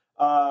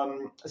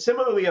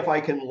 Similarly, if I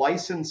can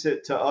license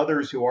it to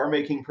others who are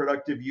making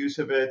productive use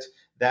of it,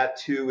 that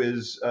too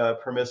is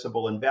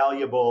permissible and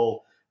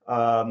valuable.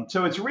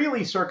 So it's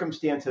really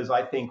circumstances,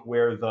 I think,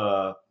 where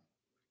the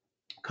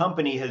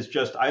company has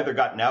just either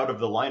gotten out of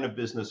the line of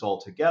business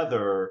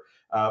altogether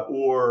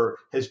or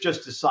has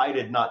just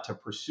decided not to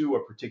pursue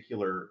a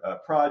particular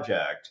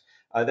project,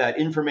 that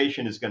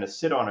information is going to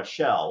sit on a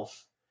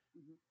shelf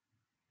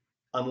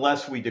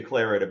unless we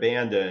declare it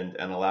abandoned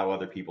and allow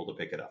other people to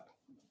pick it up.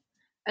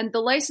 And the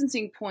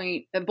licensing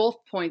point, at both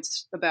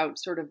points about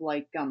sort of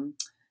like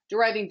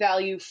deriving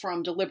value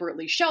from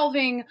deliberately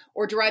shelving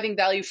or deriving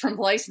value from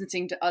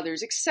licensing to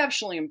others,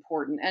 exceptionally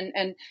important.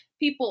 And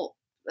people,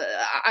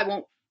 I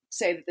won't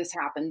say that this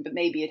happened, but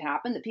maybe it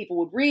happened, that people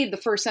would read the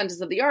first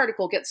sentence of the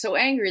article, get so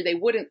angry they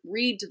wouldn't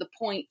read to the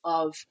point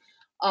of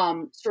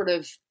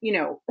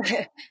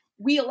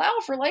we allow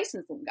for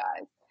licensing,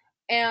 guys.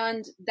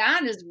 And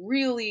that is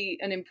really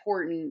an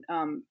important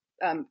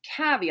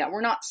caveat.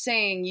 We're not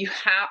saying you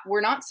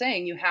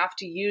have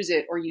to use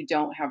it or you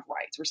don't have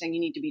rights. We're saying you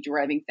need to be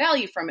deriving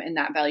value from it, and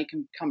that value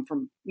can come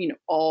from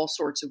all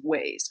sorts of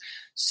ways.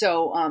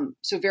 So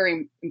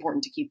very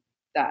important to keep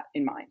that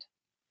in mind.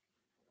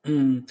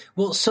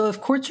 Well, so if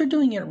courts are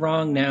doing it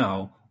wrong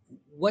now,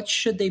 what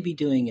should they be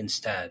doing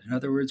instead? In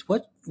other words,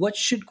 what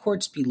should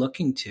courts be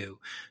looking to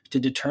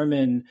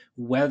determine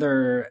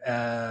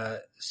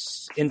whether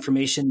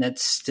information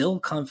that's still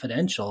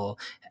confidential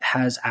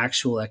has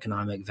actual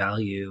economic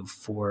value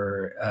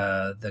for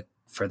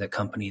the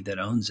company that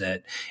owns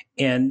it?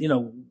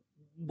 And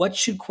what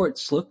should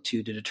courts look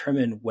to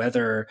determine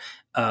whether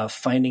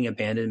finding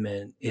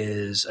abandonment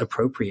is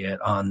appropriate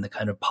on the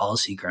kind of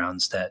policy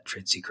grounds that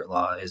trade secret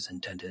law is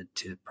intended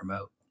to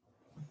promote?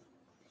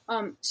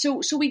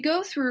 So we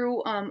go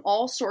through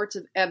all sorts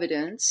of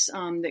evidence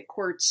that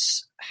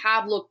courts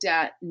have looked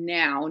at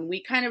now, and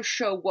we kind of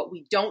show what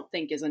we don't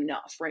think is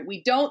enough, right?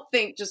 We don't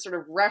think just sort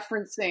of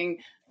referencing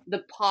the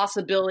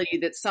possibility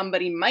that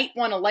somebody might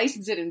want to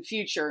license it in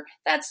future.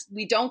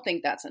 We don't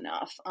think that's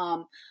enough.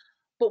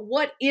 But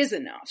what is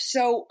enough?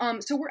 So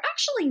we're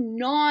actually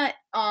not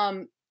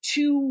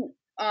too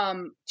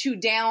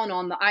down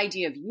on the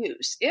idea of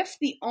use. If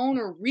the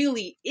owner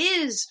really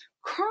is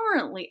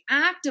currently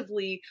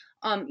actively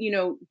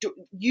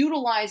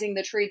utilizing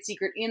the trade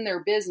secret in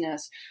their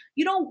business,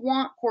 you don't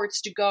want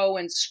courts to go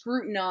and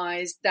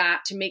scrutinize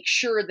that to make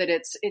sure that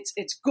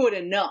it's good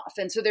enough.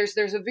 And so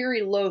there's a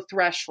very low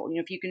threshold.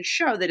 If you can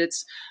show that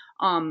it's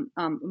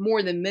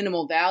more than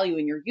minimal value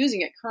and you're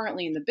using it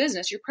currently in the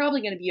business, you're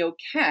probably going to be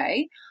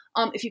okay.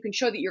 If you can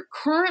show that you're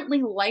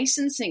currently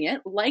licensing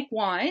it,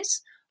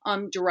 likewise,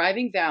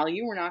 deriving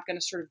value, we're not going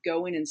to sort of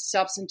go in and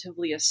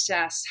substantively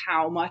assess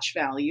how much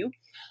value.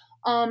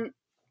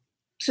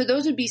 So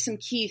those would be some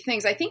key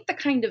things. I think the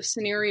kind of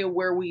scenario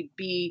where we'd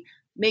be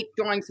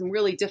drawing some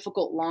really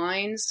difficult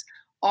lines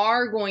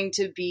are going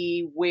to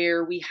be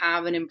where we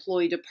have an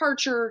employee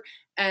departure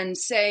and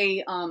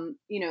say,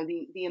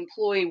 the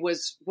employee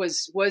was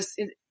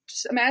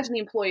imagine the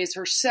employee is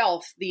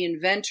herself the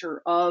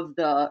inventor of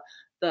a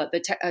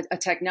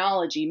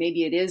technology.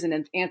 Maybe it is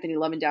an Anthony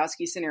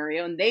Lewandowski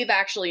scenario, and they've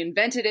actually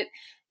invented it.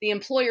 The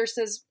employer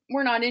says,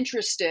 we're not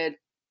interested,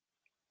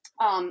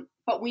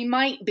 but we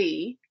might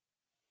be,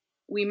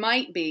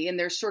 and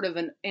there's sort of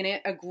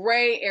a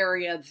gray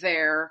area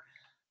there.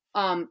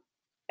 And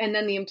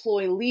then the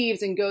employee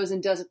leaves and goes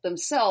and does it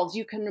themselves.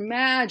 You can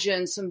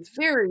imagine some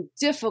very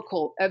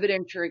difficult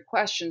evidentiary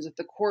questions that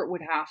the court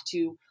would have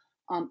to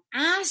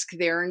ask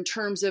there in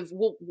terms of,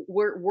 well,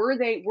 were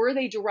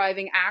they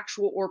deriving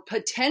actual or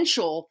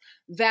potential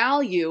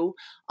value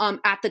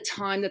at the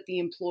time that the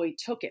employee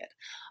took it?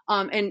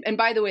 And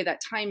by the way, that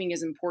timing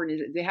is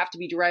important. They have to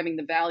be deriving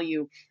the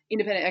value,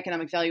 independent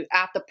economic value,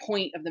 at the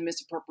point of the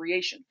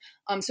misappropriation.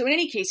 So in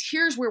any case,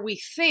 here's where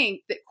we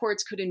think that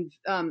courts could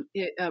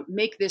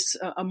make this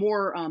a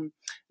more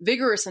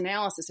vigorous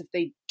analysis if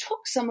they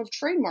took some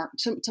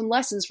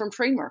lessons from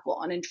trademark law.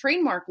 And in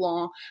trademark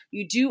law,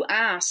 you do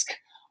ask,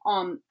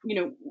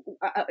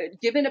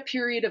 given a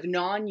period of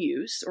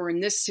non-use, or in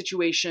this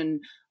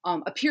situation,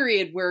 a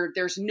period where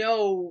there's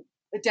no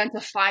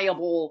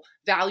identifiable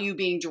value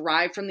being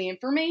derived from the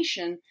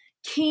information,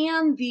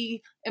 can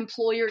the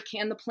employer,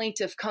 can the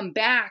plaintiff come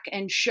back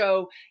and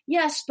show,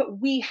 yes, but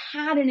we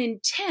had an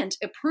intent,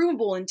 a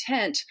provable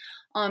intent,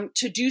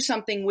 to do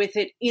something with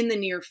it in the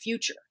near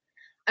future?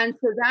 And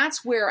so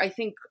that's where I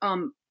think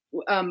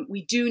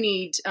we do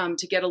need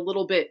to get a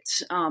little bit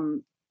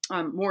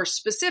more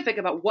specific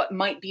about what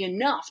might be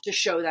enough to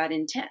show that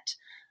intent.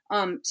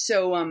 I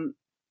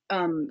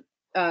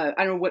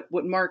don't know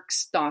what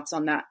Mark's thoughts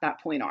on that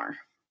point are.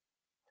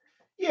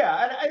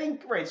 Yeah, I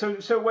think, right.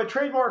 So what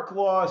trademark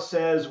law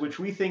says, which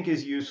we think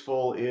is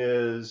useful,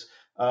 is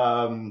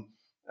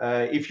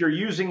if you're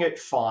using it,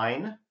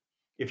 fine.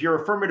 If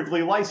you're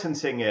affirmatively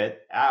licensing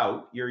it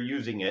out, you're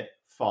using it,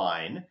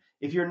 fine.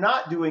 If you're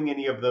not doing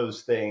any of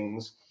those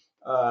things,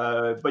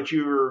 but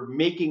you're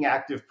making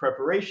active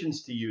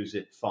preparations to use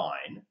it,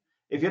 fine.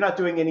 If you're not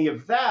doing any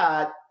of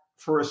that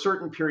for a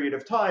certain period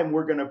of time,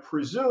 we're going to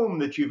presume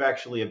that you've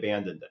actually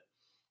abandoned it.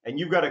 And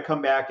you've got to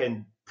come back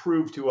and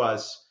prove to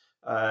us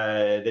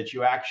that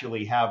you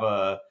actually have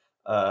a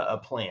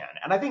plan.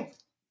 And I think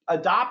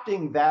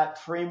adopting that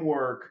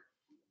framework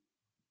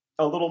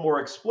a little more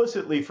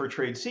explicitly for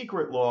trade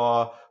secret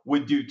law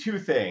would do two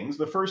things.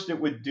 The first it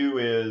would do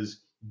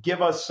is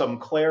give us some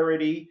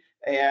clarity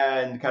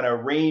and kind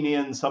of rein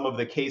in some of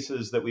the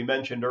cases that we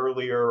mentioned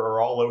earlier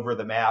are all over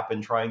the map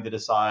and trying to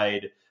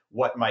decide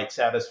what might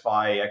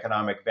satisfy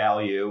economic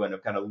value and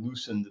have kind of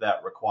loosened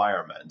that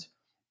requirement.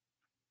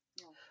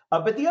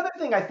 But the other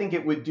thing I think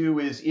it would do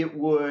is it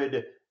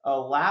would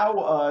allow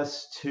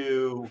us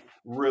to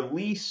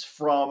release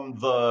from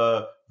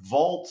the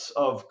vaults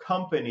of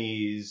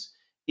companies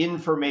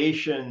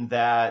information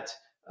that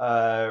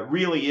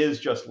really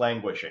is just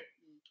languishing,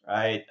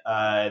 right?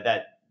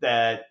 That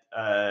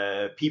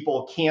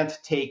people can't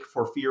take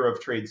for fear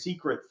of trade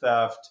secret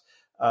theft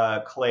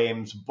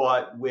claims,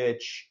 but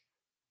which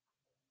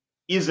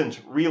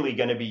isn't really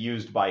going to be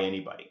used by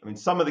anybody. I mean,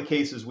 some of the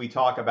cases we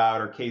talk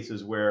about are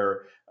cases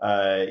where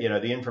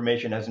the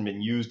information hasn't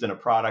been used in a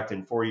product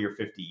in 40 or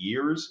 50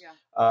 years. Yeah.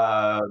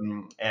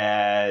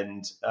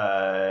 And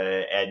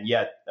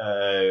yet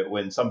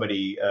when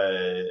somebody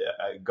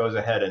goes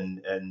ahead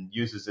and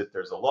uses it,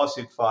 there's a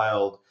lawsuit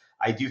filed.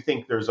 I do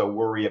think there's a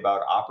worry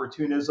about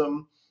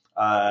opportunism.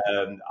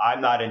 I'm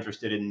not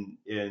interested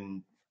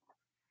in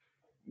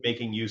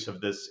making use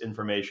of this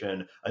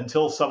information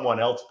until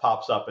someone else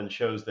pops up and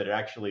shows that it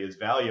actually is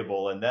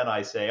valuable. And then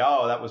I say,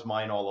 oh, that was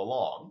mine all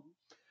along.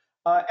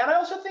 And I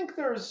also think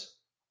there's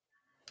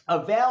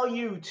a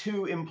value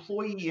to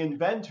employee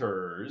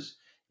inventors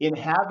in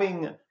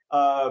having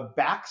a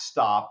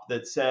backstop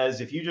that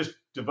says if you just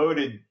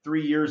devoted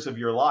 3 years of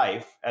your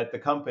life at the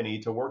company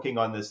to working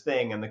on this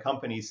thing and the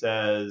company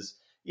says,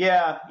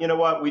 yeah, you know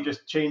what, we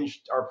just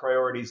changed our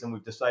priorities and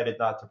we've decided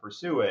not to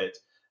pursue it.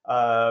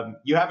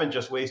 You haven't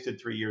just wasted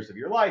 3 years of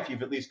your life.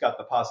 You've at least got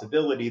the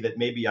possibility that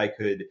maybe I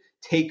could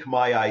take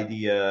my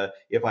idea,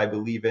 if I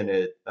believe in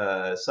it,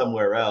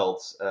 somewhere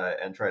else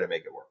and try to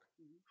make it work.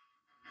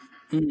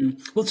 Mm-hmm.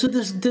 Well, so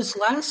this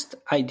last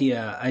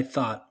idea I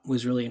thought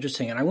was really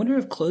interesting, and I wonder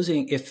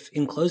if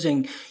in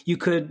closing you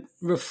could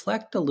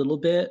reflect a little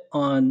bit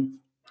on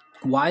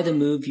why the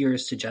move you're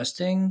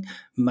suggesting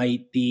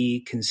might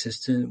be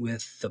consistent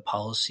with the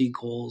policy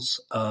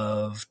goals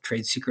of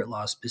trade secret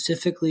law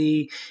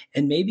specifically,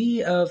 and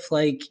maybe of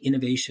like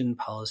innovation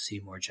policy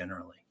more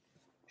generally.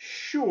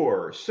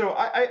 Sure. So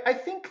I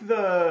think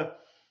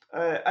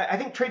I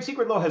think trade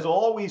secret law has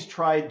always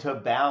tried to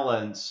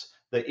balance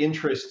the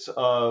interests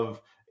of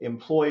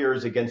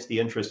employers against the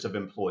interests of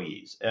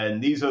employees,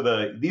 and these are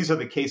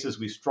the cases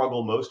we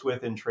struggle most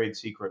with in trade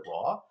secret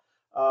law.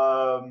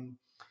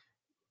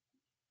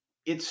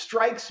 It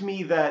strikes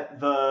me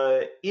that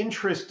the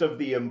interest of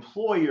the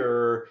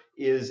employer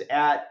is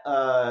at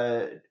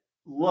a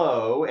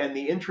low and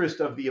the interest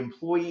of the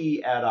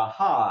employee at a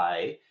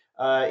high.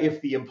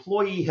 If the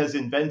employee has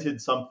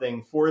invented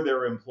something for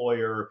their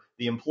employer,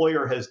 the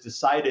employer has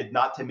decided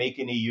not to make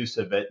any use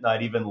of it,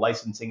 not even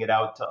licensing it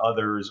out to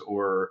others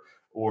or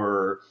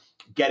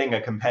getting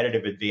a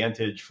competitive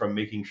advantage from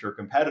making sure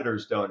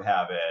competitors don't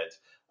have it.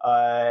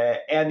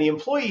 And the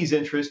employee's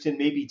interest in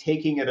maybe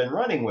taking it and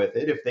running with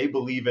it, if they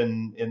believe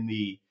in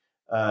the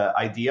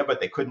idea,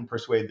 but they couldn't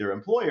persuade their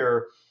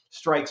employer,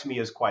 strikes me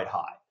as quite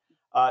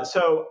high.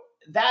 So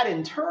that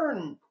in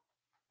turn,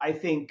 I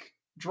think,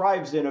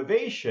 drives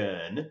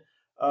innovation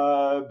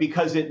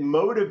because it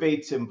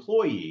motivates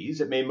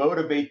employees. It may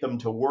motivate them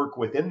to work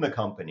within the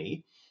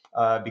company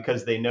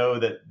because they know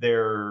that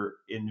their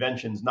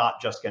invention's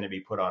not just going to be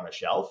put on a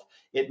shelf.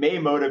 It may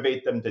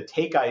motivate them to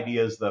take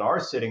ideas that are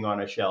sitting on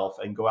a shelf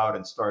and go out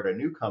and start a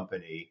new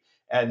company.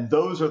 And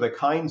those are the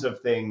kinds of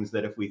things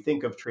that if we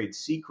think of trade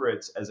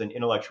secrets as an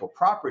intellectual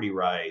property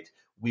right,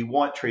 we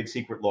want trade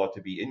secret law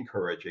to be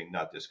encouraging,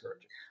 not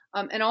discouraging.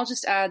 And I'll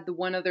just add the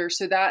one other,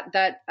 so that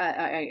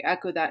I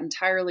echo that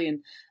entirely.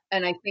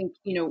 And I think,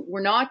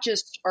 we're not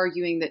just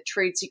arguing that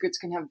trade secrets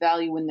can have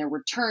value when they're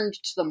returned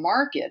to the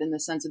market in the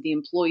sense of the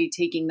employee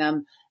taking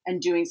them and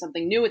doing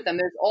something new with them.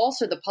 There's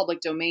also the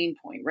public domain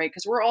point, right?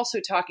 Because we're also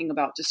talking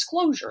about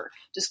disclosure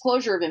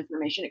of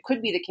information. It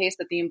could be the case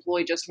that the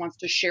employee just wants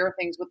to share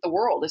things with the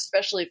world,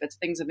 especially if it's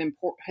things of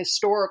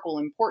historical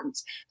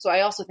importance. So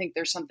I also think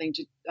there's something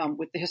to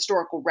with the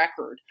historical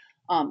record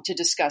to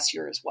discuss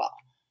here as well.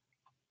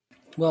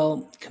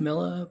 Well,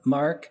 Camilla,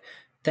 Mark,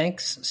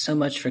 thanks so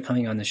much for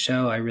coming on the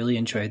show. I really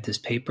enjoyed this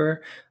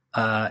paper,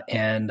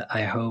 and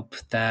I hope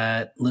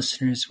that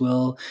listeners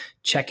will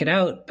check it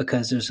out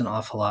because there's an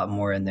awful lot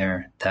more in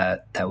there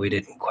that we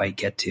didn't quite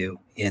get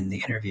to in the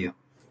interview.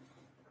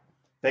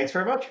 Thanks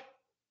very much.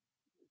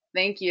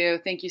 Thank you.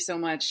 Thank you so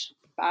much.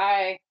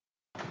 Bye.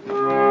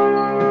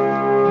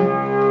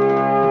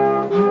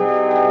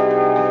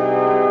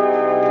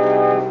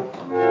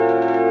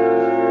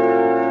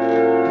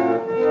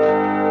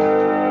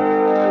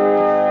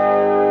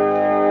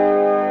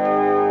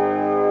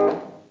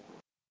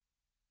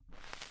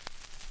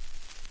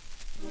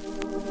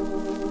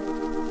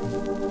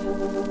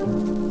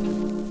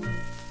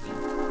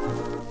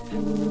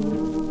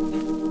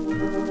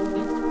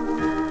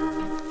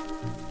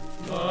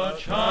 The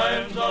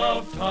chimes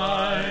of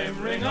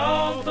time ring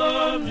out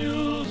the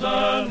news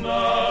and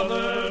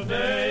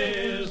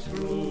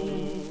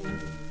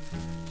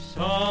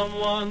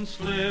someone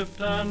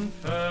slipped and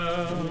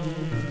fell?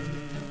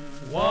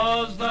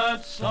 Was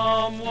that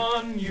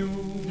someone you?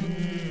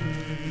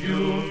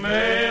 You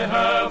may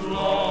have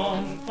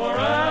longed for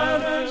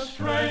added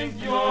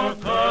strength, your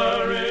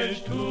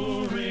courage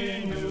to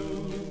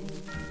renew.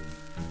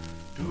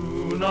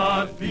 Do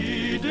not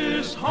be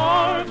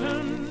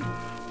disheartened,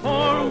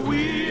 for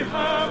we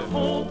have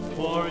hope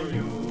for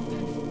you.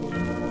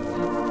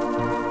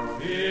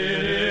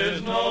 It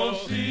is no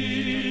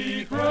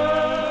secret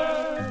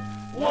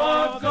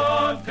what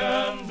God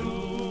can do.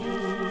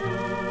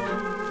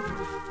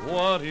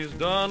 What He's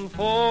done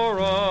for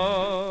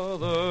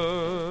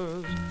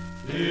others,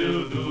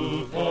 He'll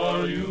do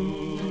for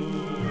you.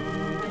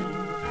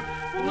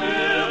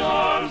 With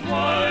arms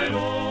wide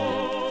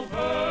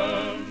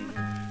open,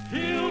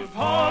 He'll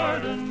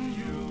pardon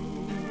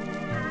you.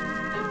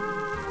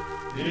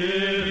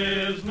 It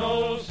is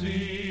no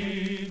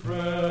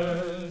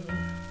secret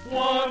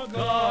what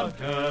God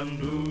can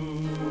do.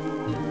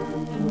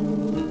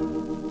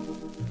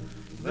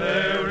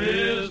 There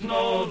is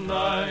no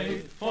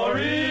night, for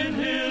in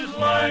His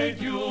light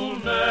you'll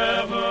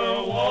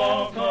never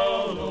walk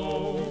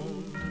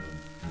alone.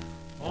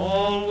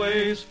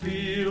 Always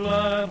feel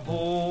at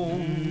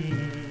home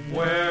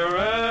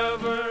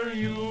wherever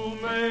you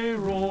may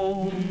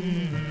roam.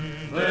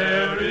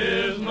 There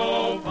is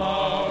no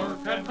power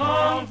can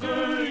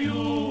conquer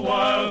you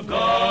while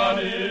God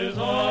is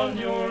on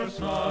your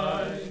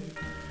side.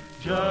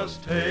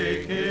 Just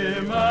take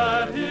Him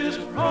at His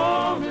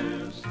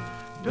promise.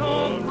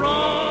 Don't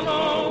run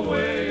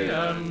away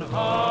and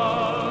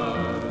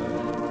hide.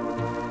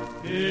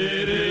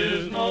 It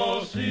is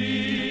no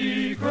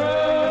secret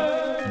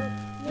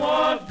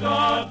what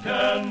God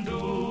can do.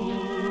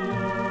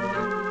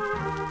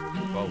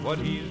 For what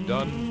He's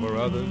done for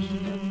others,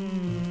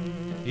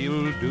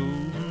 He'll do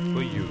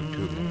for you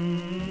too.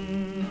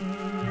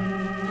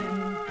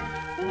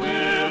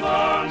 With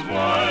arms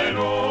wide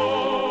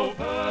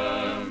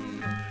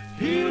open,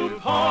 He'll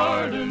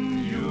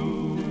pardon you.